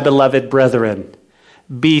 "Therefore, my beloved brethren,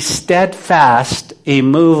 be steadfast,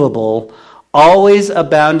 immovable, always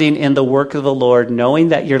abounding in the work of the Lord, knowing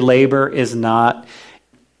that labor is not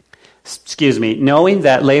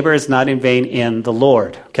in vain in the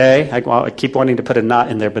Lord." Okay? I keep wanting to put a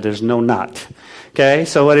not in there, but there's no not. Okay?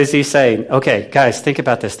 So what is he saying? Okay, guys, think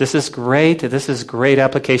about this. This is great. This is great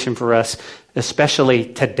application for us, especially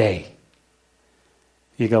today.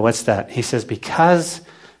 You go, what's that? He says, because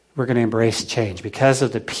we're going to embrace change, because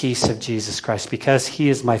of the peace of Jesus Christ, because he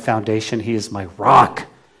is my foundation, he is my rock.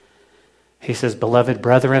 He says, beloved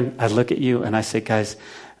brethren, I look at you and I say, guys,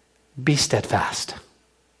 be steadfast,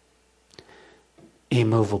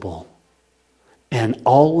 immovable, and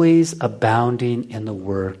always abounding in the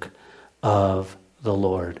work of the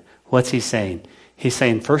Lord. What's he saying? He's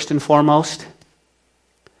saying, first and foremost,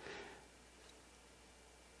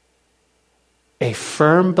 a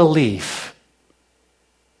firm belief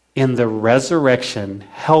in the resurrection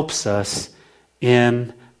helps us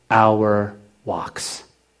in our walks.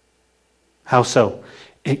 How so?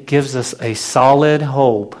 It gives us a solid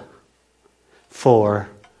hope for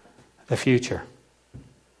the future.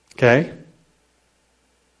 Okay?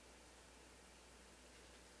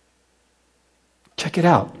 Check it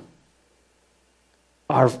out.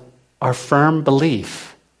 Our firm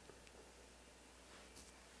belief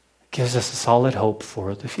gives us a solid hope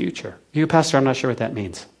for the future. You, Pastor, I'm not sure what that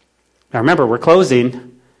means. Now remember, we're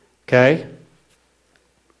closing. Okay?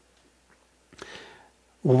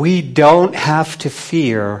 We don't have to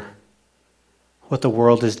fear what the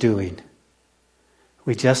world is doing.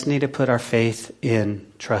 We just need to put our faith in,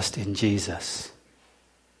 trust in Jesus.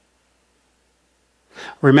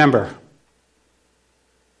 Remember,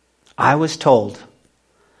 I was told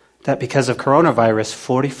that because of coronavirus,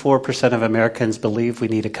 44% of Americans believe we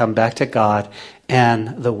need to come back to God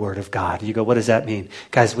and the Word of God. You go, what does that mean?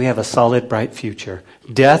 Guys, we have a solid, bright future.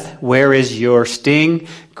 Death, where is your sting?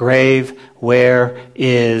 Grave, where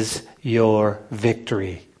is your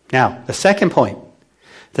victory. Now, the second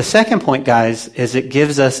point, guys, is it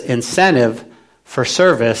gives us incentive for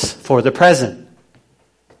service for the present.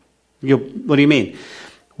 What do you mean?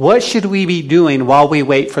 What should we be doing while we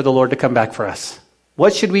wait for the Lord to come back for us?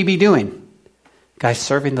 What should we be doing? Guys,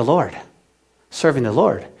 serving the Lord. Serving the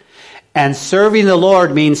Lord. And serving the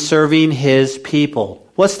Lord means serving His people.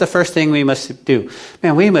 What's the first thing we must do?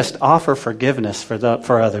 Man, we must offer forgiveness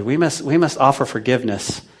for others. We must offer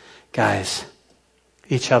forgiveness, guys,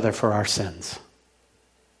 each other for our sins.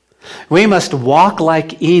 We must walk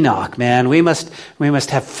like Enoch, man. We must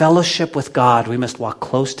have fellowship with God. We must walk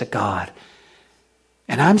close to God.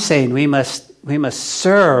 And I'm saying we must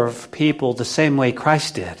serve people the same way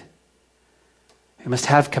Christ did. We must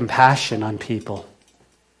have compassion on people.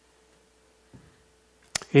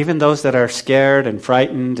 Even those that are scared and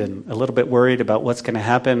frightened and a little bit worried about what's going to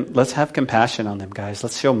happen, let's have compassion on them, guys.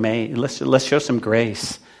 Let's show some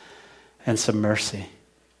grace and some mercy.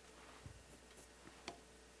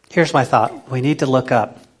 Here's my thought. We need to look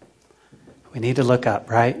up. We need to look up,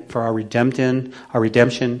 right? For our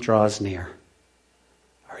redemption draws near.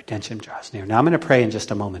 Our redemption draws near. Now I'm going to pray in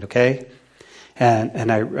just a moment, okay?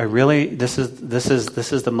 And I really, this is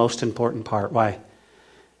the most important part. Why?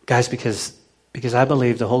 Guys, because I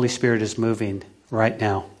believe the Holy Spirit is moving right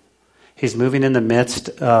now. He's moving in the midst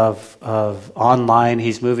of online.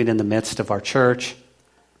 He's moving in the midst of our church.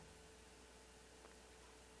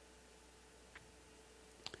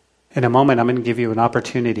 In a moment, I'm going to give you an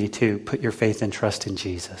opportunity to put your faith and trust in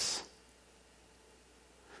Jesus.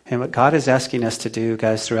 And what God is asking us to do,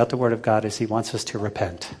 guys, throughout the Word of God is He wants us to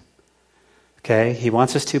repent. Okay? He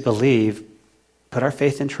wants us to believe, put our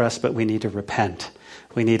faith and trust, but we need to repent.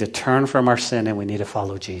 We need to turn from our sin and we need to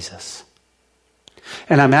follow Jesus.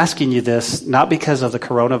 And I'm asking you this, not because of the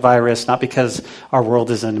coronavirus, not because our world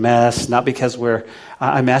is in a mess, not because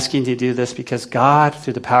I'm asking you to do this because God,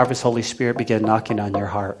 through the power of His Holy Spirit, began knocking on your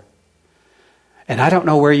heart. And I don't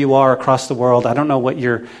know where you are across the world. I don't know what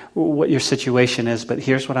your situation is, but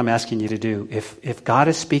here's what I'm asking you to do. If God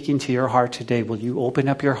is speaking to your heart today, will you open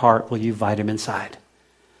up your heart? Will you invite Him inside?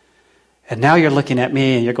 And now you're looking at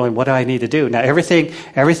me and you're going, what do I need to do? Now everything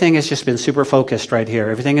has just been super focused right here.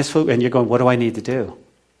 Everything is and you're going, what do I need to do?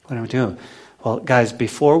 What do I do? Well, guys,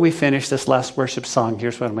 before we finish this last worship song,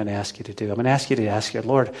 here's what I'm going to ask you to do. I'm going to ask you to ask your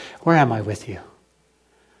Lord, where am I with you?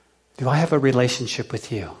 Do I have a relationship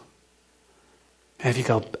with you? And if you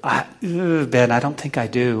go, Ben, I don't think I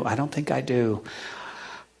do. I don't think I do.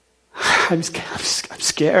 I'm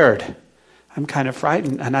scared. I'm kind of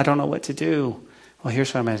frightened and I don't know what to do. Well,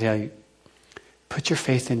 here's what I'm going to tell you. Put your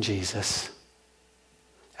faith in Jesus.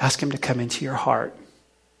 Ask Him to come into your heart.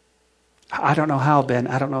 I don't know how, Ben.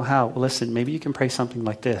 I don't know how. Well, listen, maybe you can pray something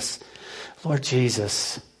like this. Lord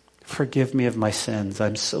Jesus, forgive me of my sins.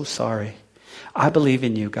 I'm so sorry. I believe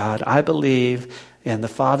in you, God. I believe in the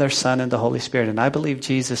Father, Son, and the Holy Spirit. And I believe,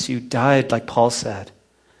 Jesus, you died like Paul said.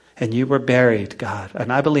 And you were buried, God.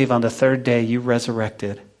 And I believe on the third day you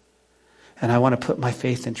resurrected. And I want to put my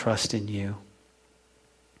faith and trust in you.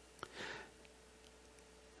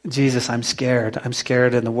 Jesus, I'm scared. I'm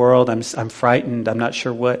scared in the world. I'm frightened. I'm not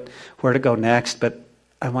sure where to go next, but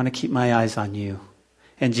I want to keep my eyes on you.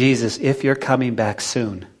 And Jesus, if you're coming back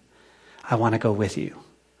soon, I want to go with you.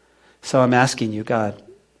 So I'm asking you, God,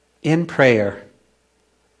 in prayer,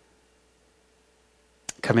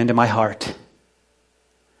 come into my heart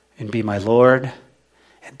and be my Lord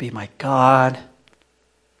and be my God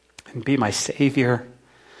and be my Savior.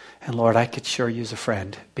 And Lord, I could sure use a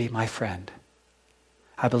friend. Be my friend.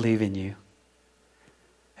 I believe in you.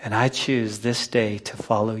 And I choose this day to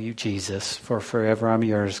follow you, Jesus, for forever I'm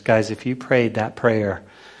yours. Guys, if you prayed that prayer,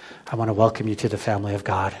 I want to welcome you to the family of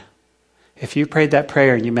God. If you prayed that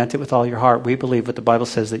prayer and you meant it with all your heart, we believe what the Bible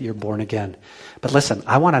says that you're born again. But listen,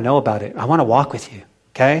 I want to know about it. I want to walk with you.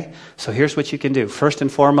 Okay? So here's what you can do. First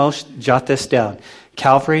and foremost, jot this down.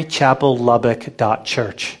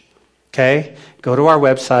 CalvaryChapelLubbock.church. Okay? Go to our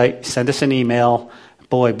website, send us an email.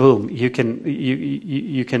 Boy, boom, you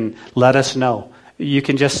can let us know. You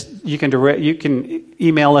can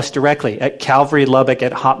email us directly at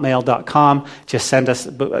calvarylubbock@hotmail.com. Just send us,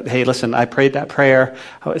 hey, listen, I prayed that prayer.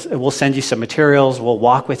 We'll send you some materials. We'll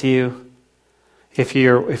walk with you. If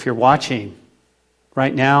you're watching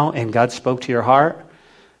right now and God spoke to your heart,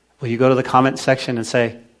 will you go to the comment section and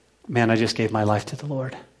say, man, I just gave my life to the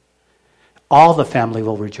Lord? All the family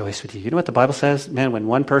will rejoice with you. You know what the Bible says? Man, when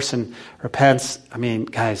one person repents,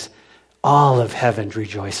 guys, all of heaven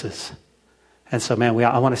rejoices. And so, man,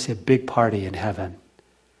 I want to see a big party in heaven.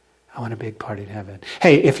 I want a big party in heaven.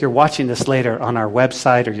 Hey, if you're watching this later on our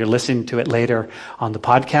website or you're listening to it later on the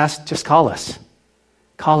podcast, just call us.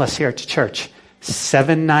 call us here at church.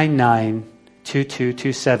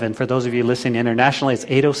 799-2227. For those of you listening internationally, it's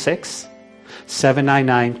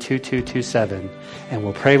 806-799-2227. And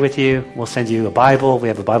we'll pray with you. We'll send you a Bible. We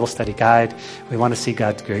have a Bible study guide. We want to see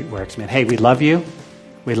God's great works, man. Hey, we love you.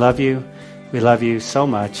 We love you. We love you so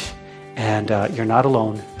much. And you're not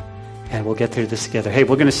alone. And we'll get through this together. Hey,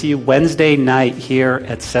 we're going to see you Wednesday night here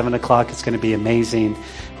at 7 o'clock. It's going to be amazing.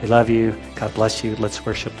 We love you. God bless you. Let's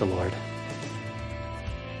worship the Lord.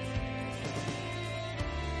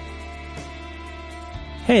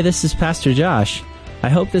 Hey, this is Pastor Josh. I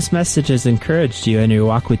hope this message has encouraged you in your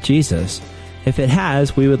walk with Jesus. If it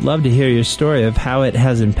has, we would love to hear your story of how it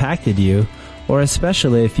has impacted you, or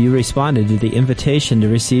especially if you responded to the invitation to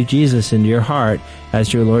receive Jesus into your heart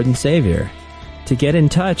as your Lord and Savior. To get in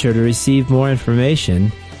touch or to receive more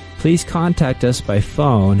information, please contact us by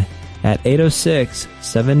phone at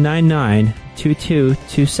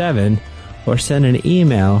 806-799-2227 or send an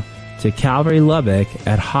email to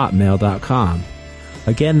calvarylubbock@hotmail.com.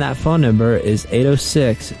 Again, that phone number is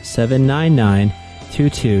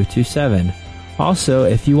 806-799-2227. Also,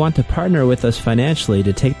 if you want to partner with us financially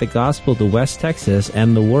to take the gospel to West Texas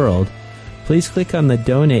and the world, please click on the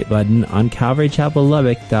donate button on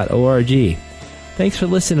calvarychapellubbock.org. Thanks for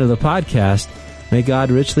listening to the podcast. May God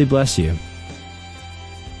richly bless you.